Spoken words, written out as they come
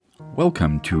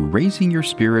Welcome to Raising Your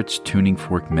Spirits Tuning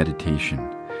Fork Meditation.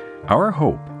 Our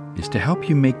hope is to help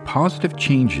you make positive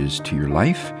changes to your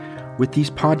life with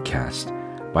these podcasts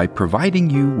by providing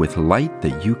you with light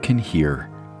that you can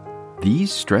hear.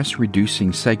 These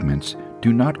stress-reducing segments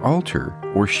do not alter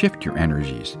or shift your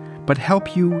energies, but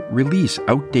help you release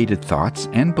outdated thoughts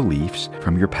and beliefs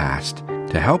from your past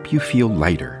to help you feel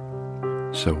lighter.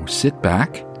 So sit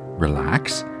back,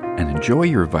 relax, and enjoy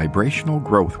your vibrational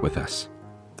growth with us.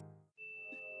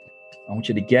 I want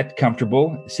you to get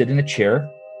comfortable, sit in a chair.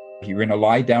 If you're going to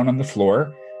lie down on the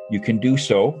floor, you can do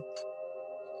so.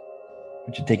 I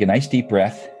want you to take a nice deep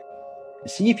breath.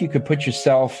 See if you could put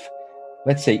yourself,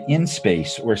 let's say, in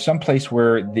space or someplace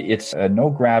where it's no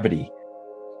gravity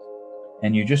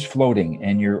and you're just floating,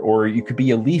 or you could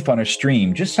be a leaf on a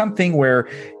stream, just something where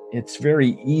it's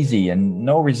very easy and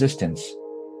no resistance.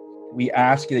 We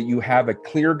ask that you have a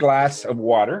clear glass of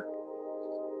water.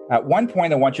 At one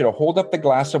point, I want you to hold up the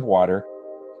glass of water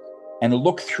and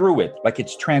look through it like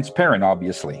it's transparent,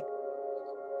 obviously.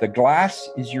 The glass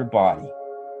is your body.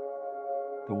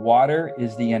 The water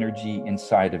is the energy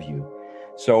inside of you.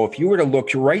 So if you were to look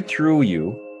right through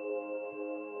you,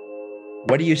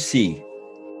 what do you see?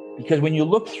 Because when you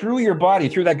look through your body,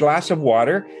 through that glass of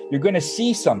water, you're going to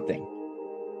see something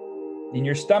in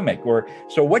your stomach.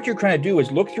 So what you're trying to do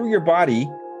is look through your body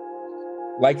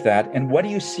like that, and what do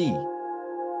you see?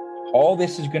 All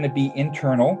this is going to be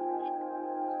internal,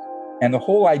 and the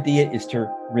whole idea is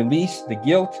to release the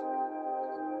guilt,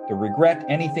 the regret,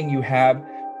 anything you have,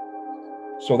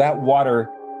 so that water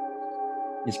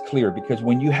is clear. Because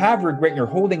when you have regret, you're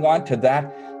holding on to that,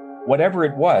 whatever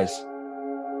it was,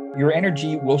 your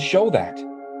energy will show that.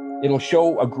 It'll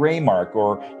show a gray mark,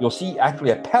 or you'll see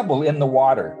actually a pebble in the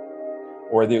water,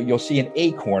 or you'll see an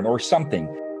acorn or something.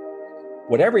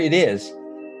 Whatever it is,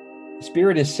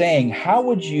 Spirit is saying, how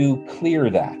would you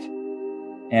clear that?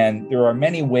 And there are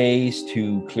many ways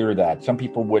to clear that. Some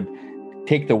people would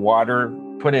take the water,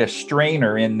 put a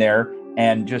strainer in there,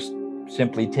 and just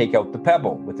simply take out the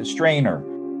pebble with the strainer.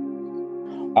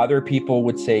 Other people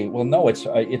would say, well, no, it's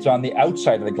on the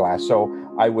outside of the glass, so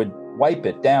I would wipe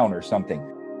it down or something.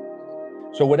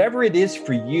 So whatever it is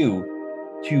for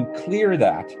you to clear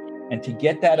that and to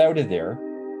get that out of there,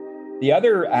 the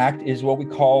other act is what we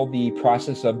call the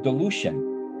process of dilution.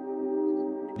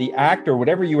 The act, or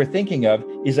whatever you were thinking of,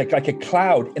 is like a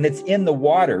cloud, and it's in the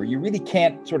water. You really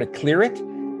can't sort of clear it.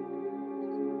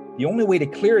 The only way to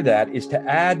clear that is to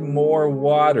add more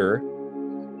water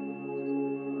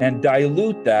and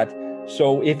dilute that.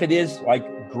 So if it is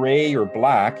like gray or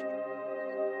black,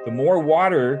 the more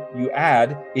water you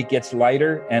add, it gets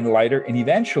lighter and lighter, and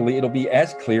eventually it'll be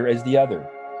as clear as the other.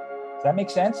 Does that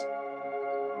make sense?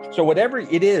 So whatever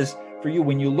it is for you,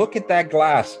 when you look at that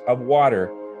glass of water,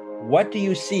 what do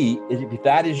you see? If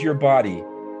that is your body,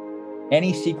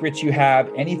 any secrets you have,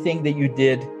 anything that you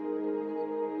did,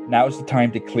 now's the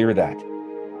time to clear that,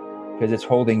 because it's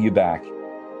holding you back.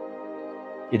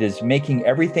 It is making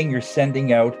everything you're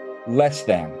sending out less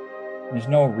than. There's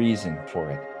no reason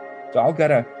for it. So I've got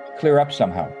to clear up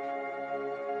somehow.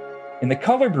 In the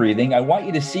color breathing, I want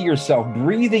you to see yourself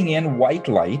breathing in white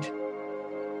light.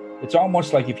 It's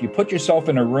almost like if you put yourself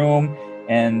in a room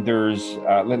and there's,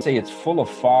 let's say it's full of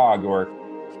fog, or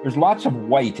there's lots of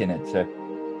white in it.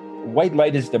 White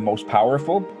light is the most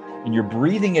powerful, and you're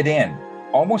breathing it in,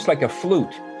 almost like a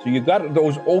flute. So you've got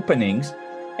those openings,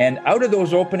 and out of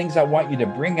those openings, I want you to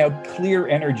bring out clear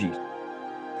energy.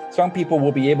 Some people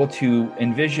will be able to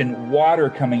envision water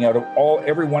coming out of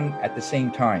everyone at the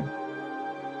same time.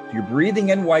 You're breathing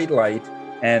in white light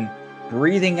and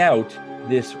breathing out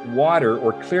this water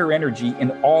or clear energy in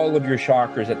all of your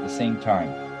chakras at the same time.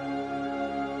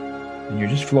 And you're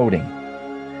just floating.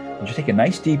 And just take a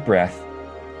nice deep breath.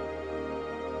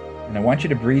 And I want you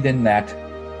to breathe in that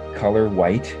color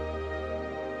white.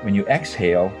 When you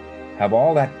exhale, have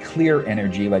all that clear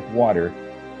energy like water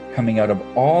coming out of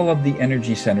all of the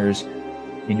energy centers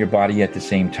in your body at the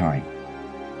same time.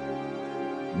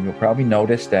 And you'll probably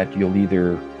notice that you'll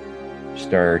either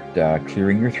start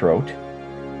clearing your throat,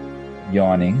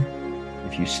 yawning.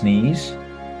 If you sneeze,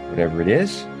 whatever it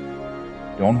is,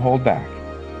 don't hold back.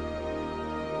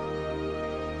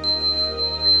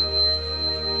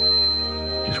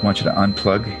 Just want you to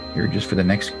unplug here just for the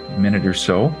next minute or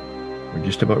so. We're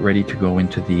just about ready to go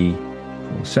into the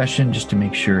full session, just to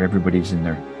make sure everybody's in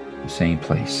the same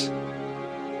place.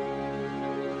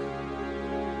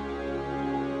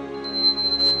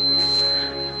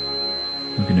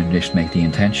 I'm going to just make the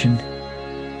intention.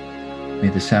 May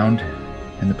the sound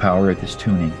and the power of this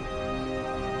tuning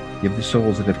give the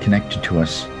souls that have connected to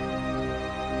us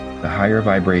the higher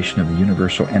vibration of the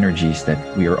universal energies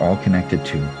that we are all connected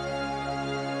to.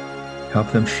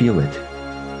 Help them feel it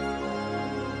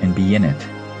and be in it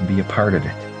and be a part of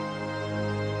it.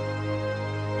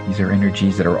 These are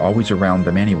energies that are always around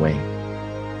them anyway.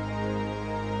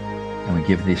 And we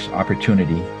give this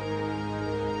opportunity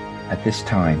at this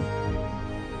time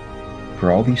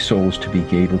for all these souls to be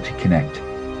able to connect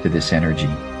to this energy.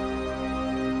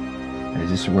 As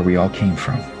this is where we all came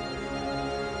from.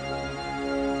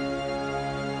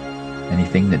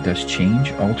 Anything that does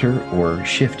change, alter, or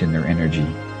shift in their energy,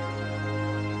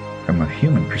 from a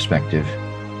human perspective,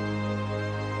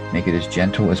 make it as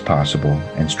gentle as possible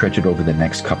and stretch it over the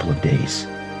next couple of days.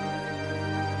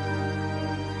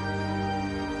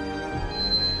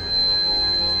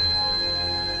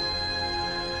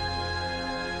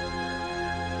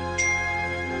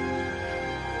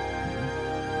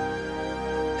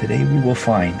 Today we will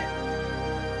find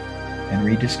and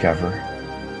rediscover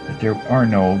that there are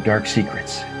no dark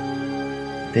secrets.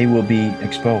 They will be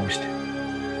exposed,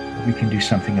 but we can do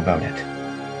something about it.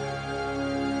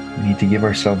 We need to give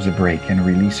ourselves a break and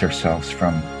release ourselves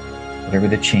from whatever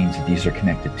the chains that these are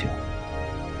connected to.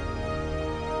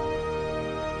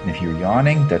 And if you're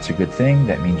yawning, that's a good thing.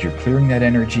 That means you're clearing that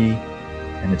energy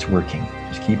and it's working.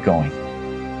 Just keep going.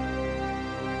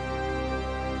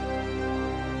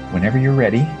 Whenever you're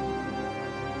ready,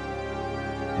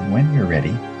 and when you're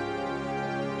ready,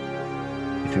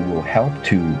 if it will help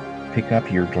to pick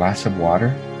up your glass of water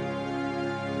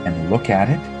and look at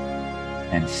it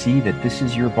and see that this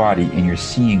is your body and you're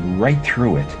seeing right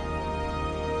through it,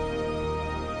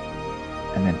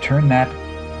 and then turn that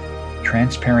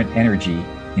transparent energy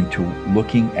into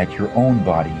looking at your own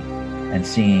body and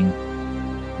seeing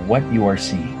what you are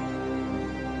seeing.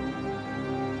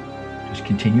 Just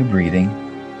continue breathing.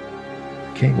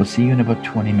 Okay, we'll see you in about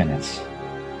 20 minutes.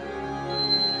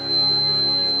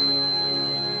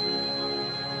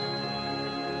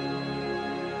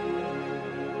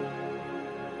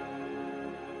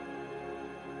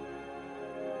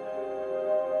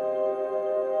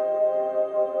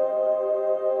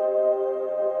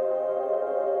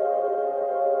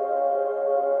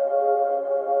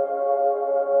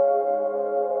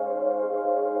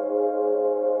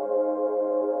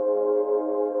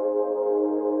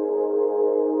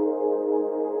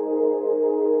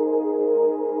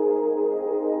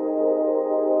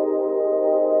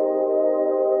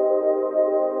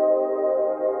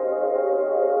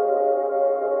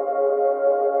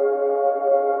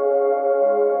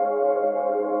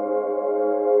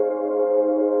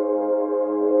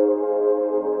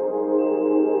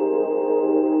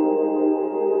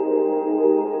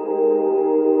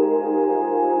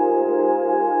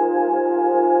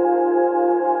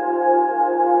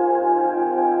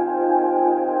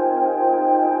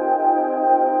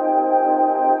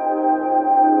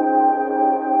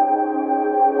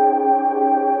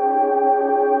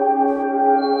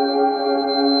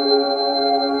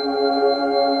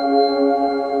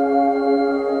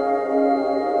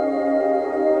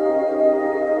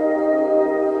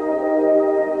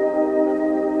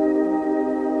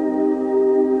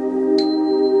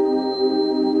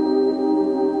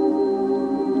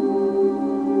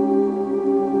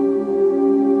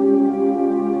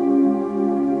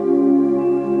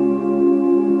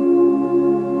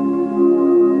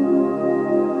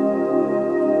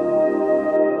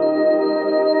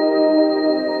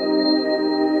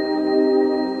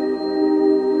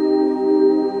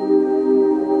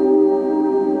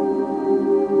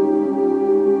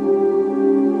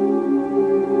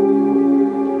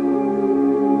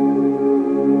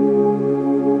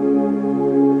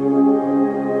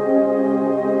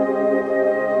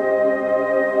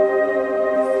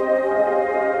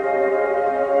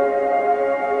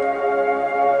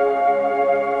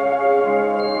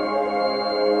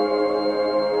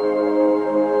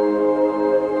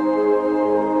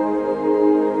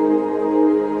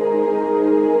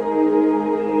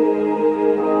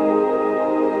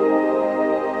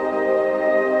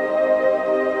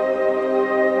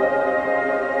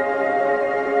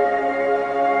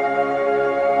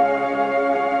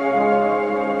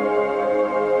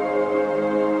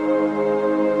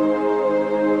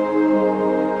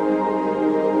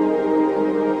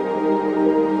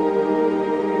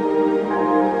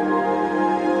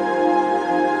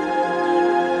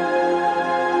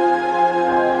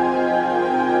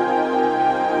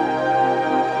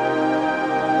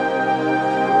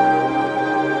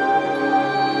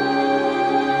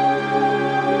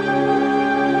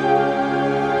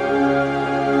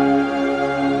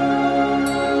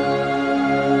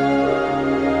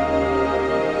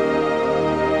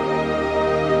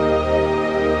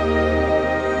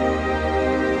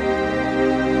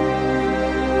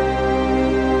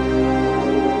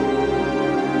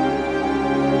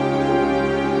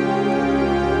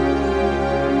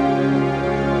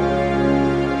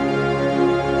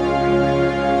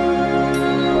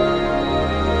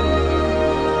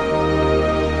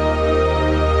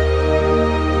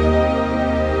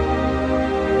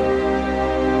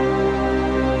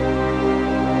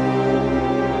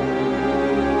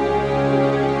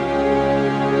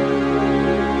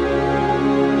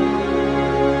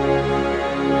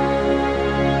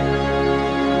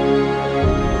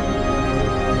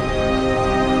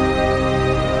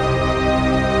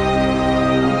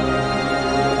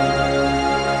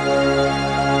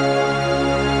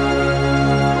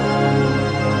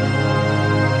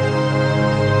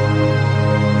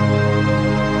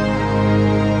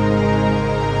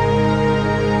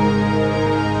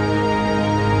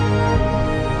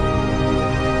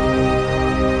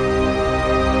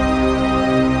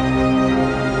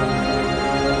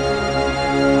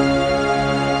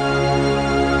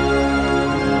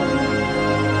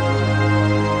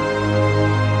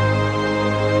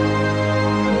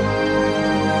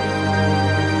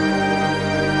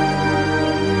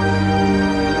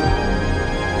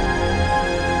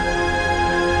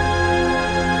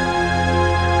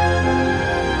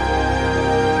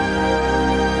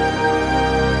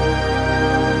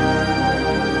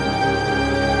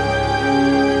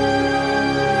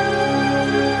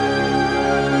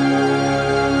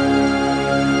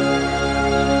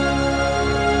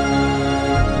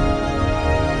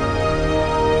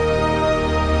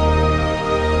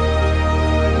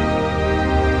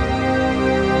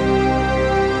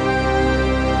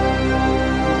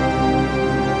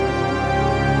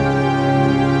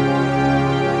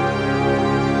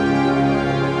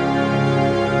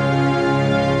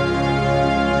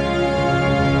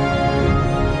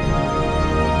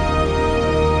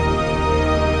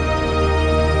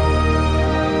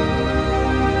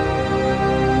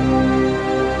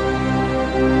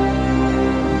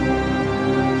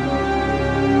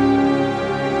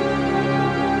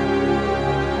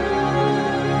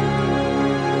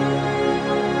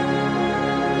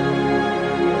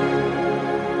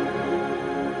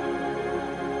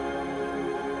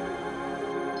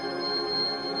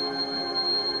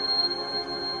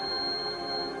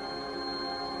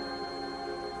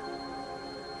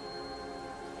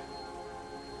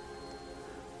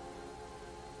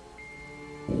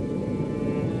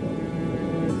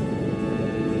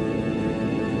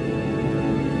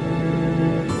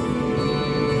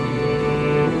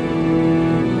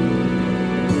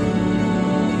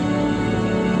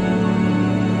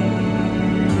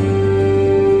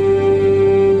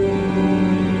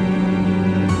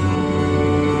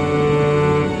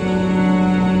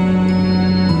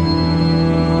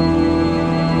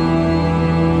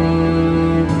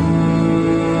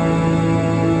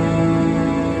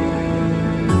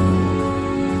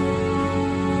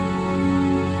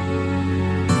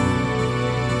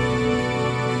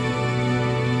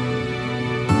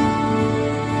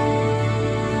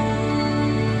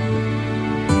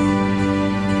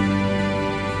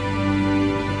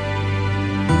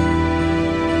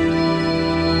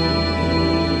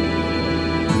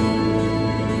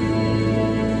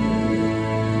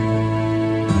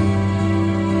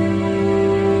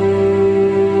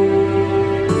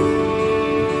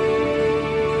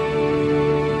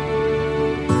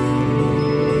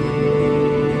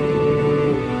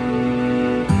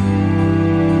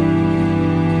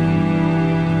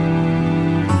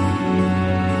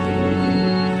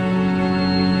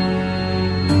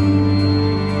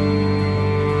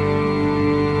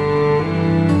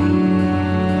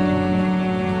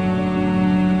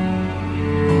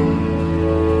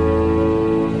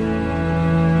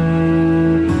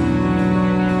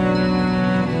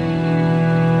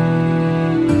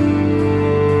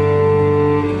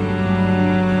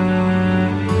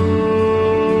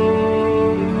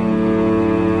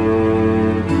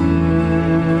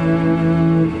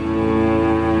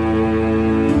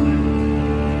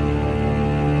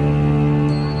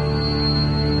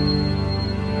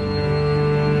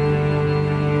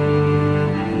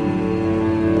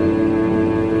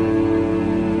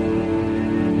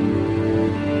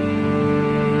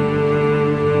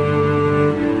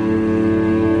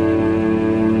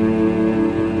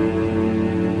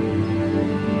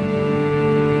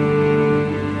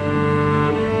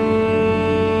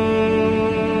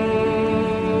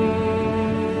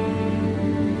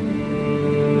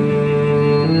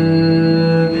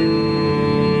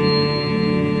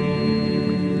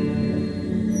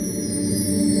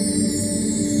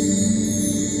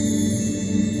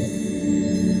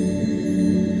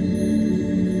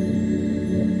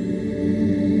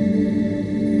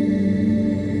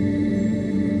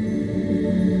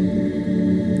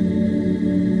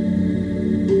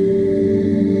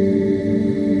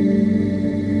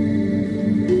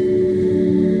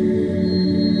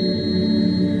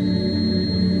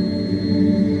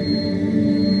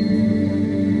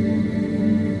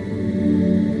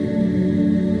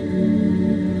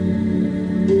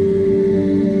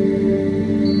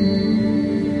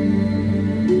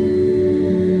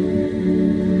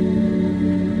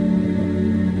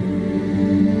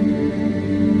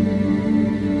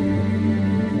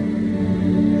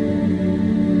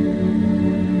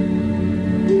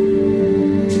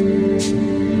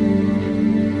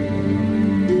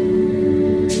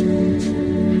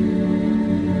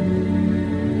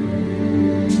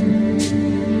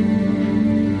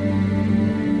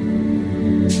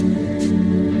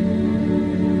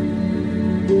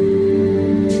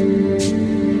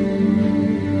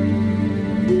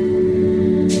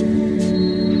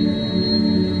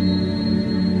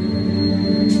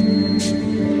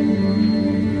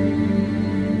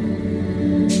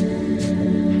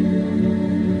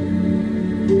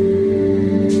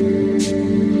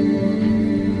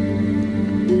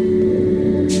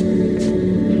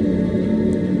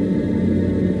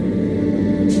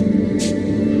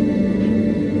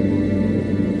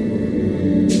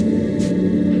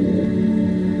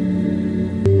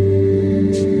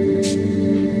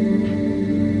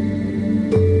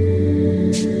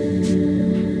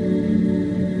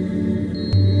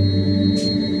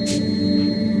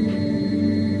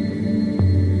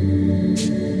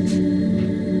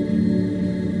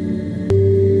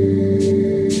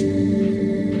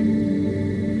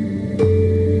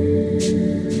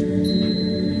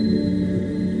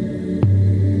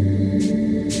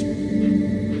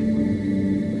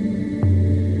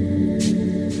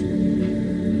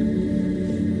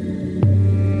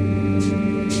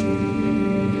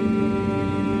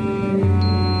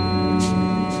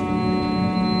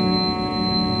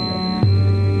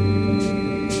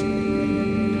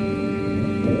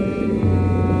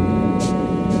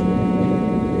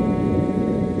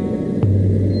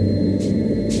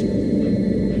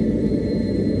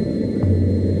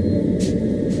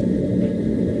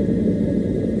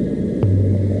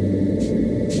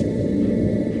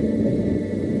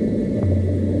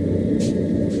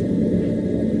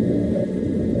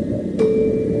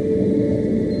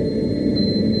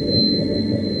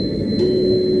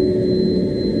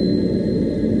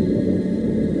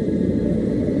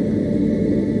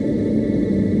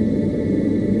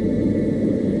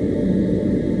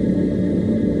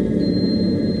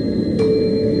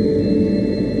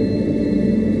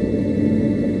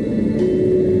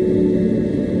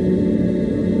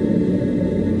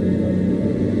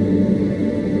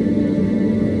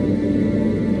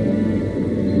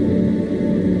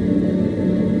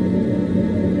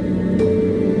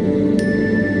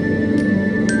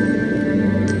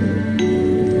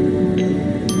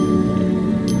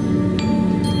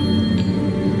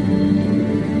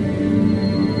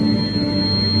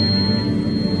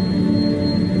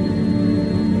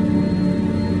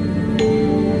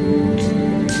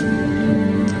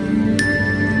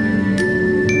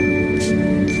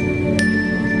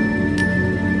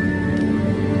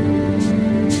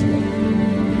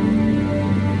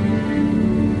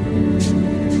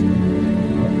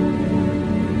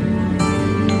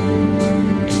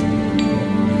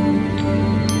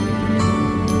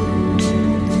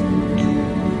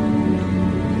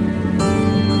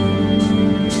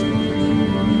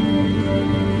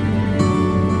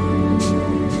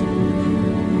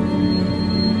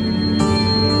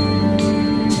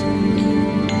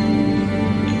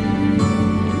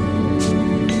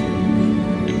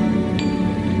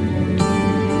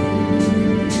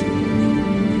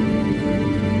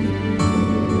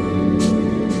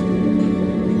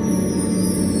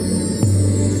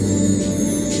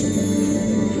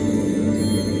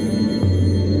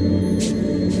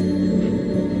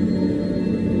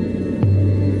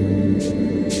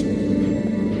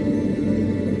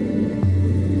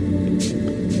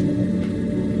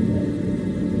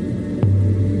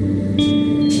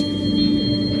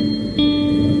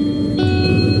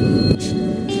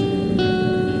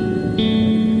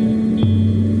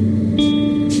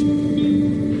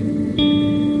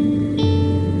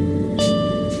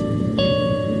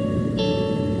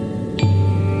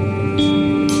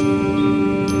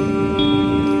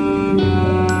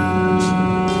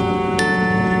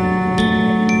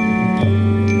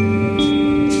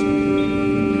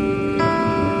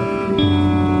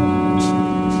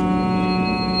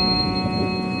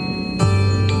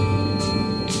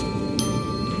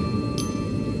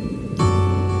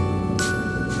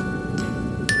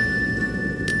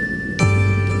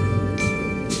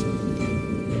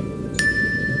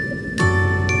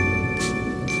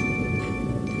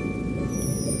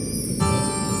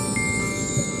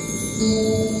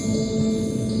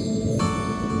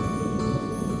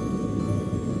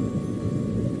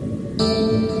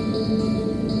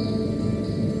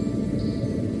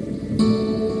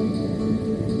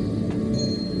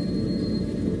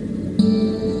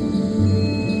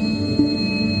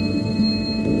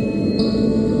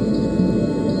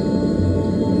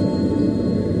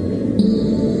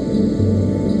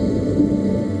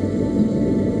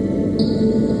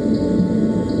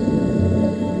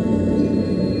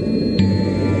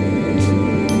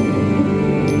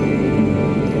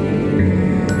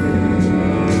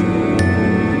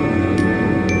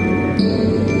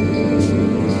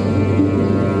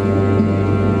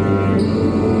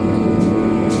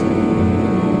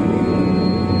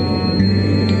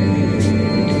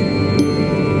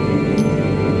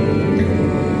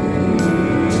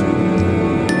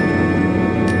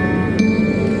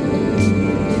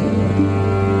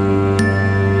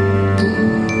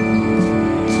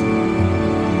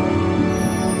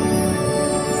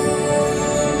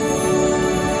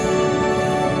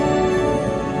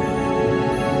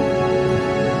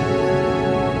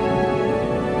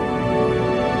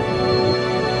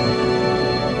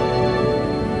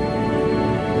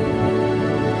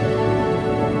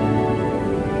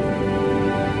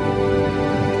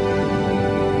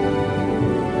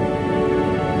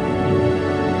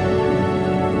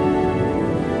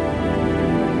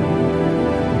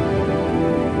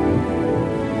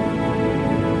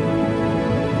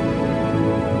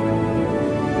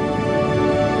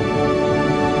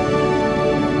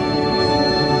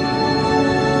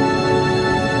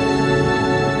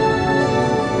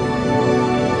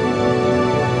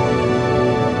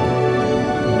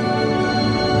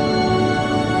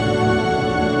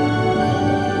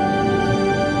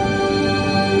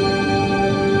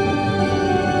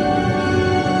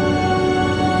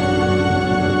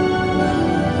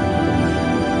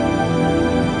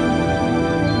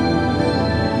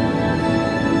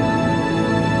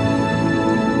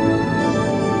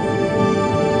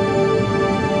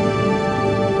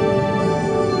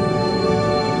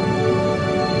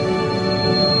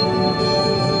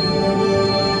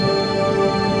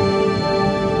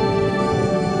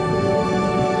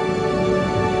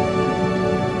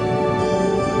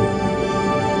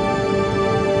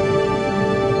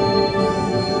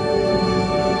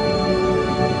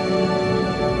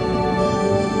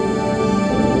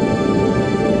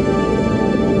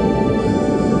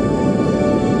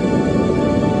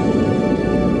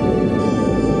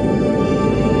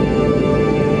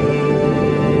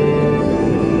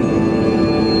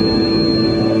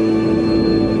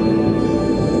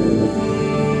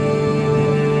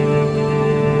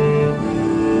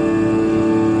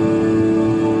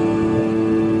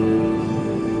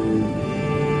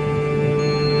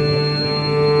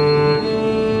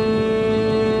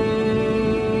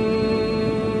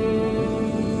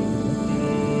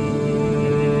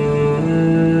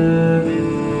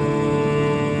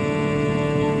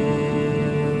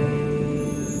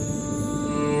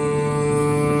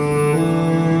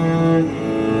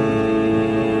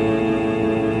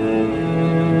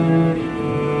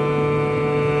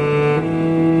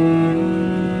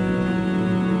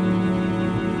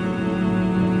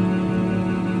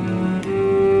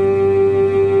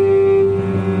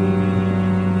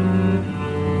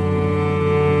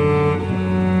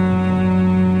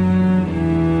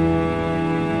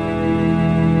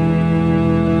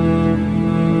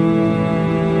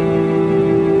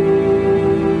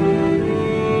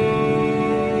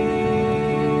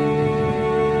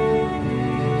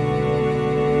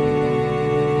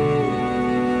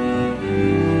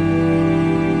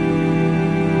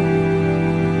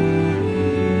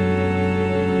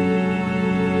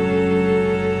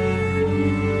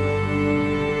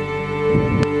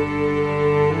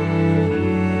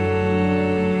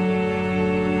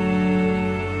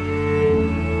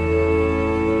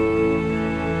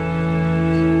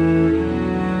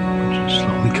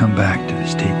 come back to the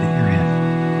state that you're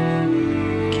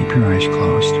in. Keep your eyes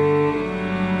closed.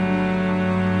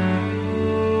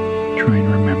 Try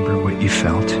and remember what you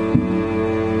felt,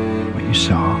 what you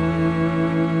saw,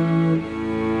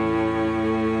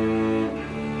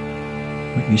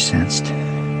 what you sensed.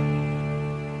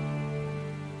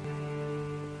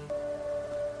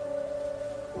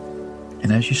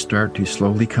 And as you start to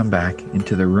slowly come back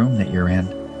into the room that you're in,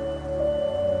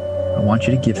 I want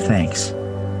you to give thanks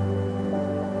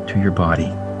to your body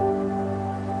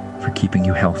for keeping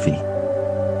you healthy.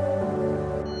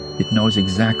 It knows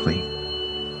exactly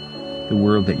the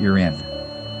world that you're in.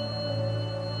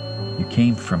 You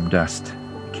came from dust,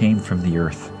 came from the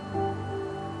earth.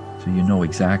 So you know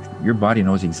your body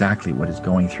knows exactly what it's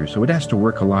going through. So it has to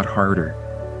work a lot harder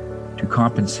to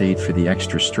compensate for the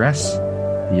extra stress,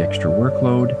 the extra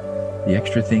workload, the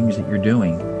extra things that you're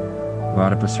doing A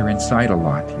lot of us are inside a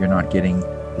lot. You're not getting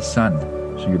the sun,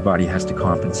 so your body has to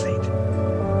compensate.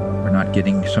 We're not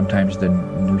getting sometimes the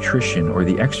nutrition or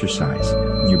the exercise,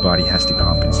 and your body has to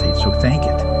compensate. So thank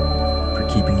it for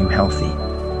keeping you healthy.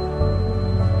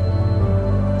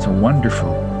 It's a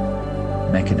wonderful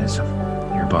mechanism,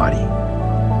 your body.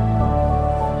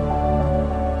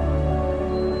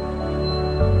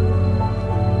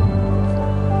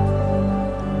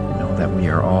 You know that we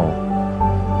are all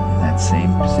in that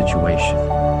same situation.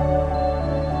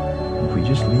 If we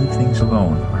just leave things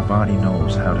alone, our body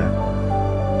knows how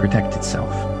to protect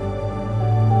itself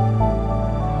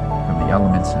from the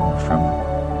elements and from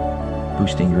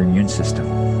boosting your immune system.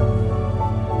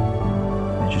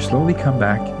 As you slowly come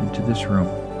back into this room,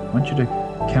 I want you to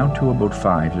count to about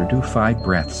 5 or do 5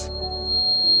 breaths.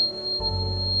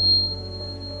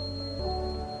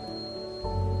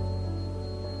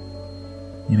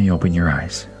 You may open your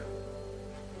eyes.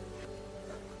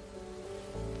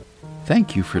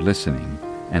 Thank you for listening,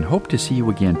 and hope to see you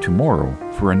again tomorrow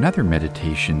for another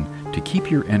meditation to keep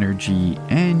your energy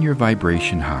and your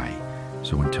vibration high.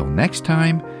 So until next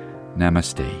time,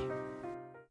 Namaste.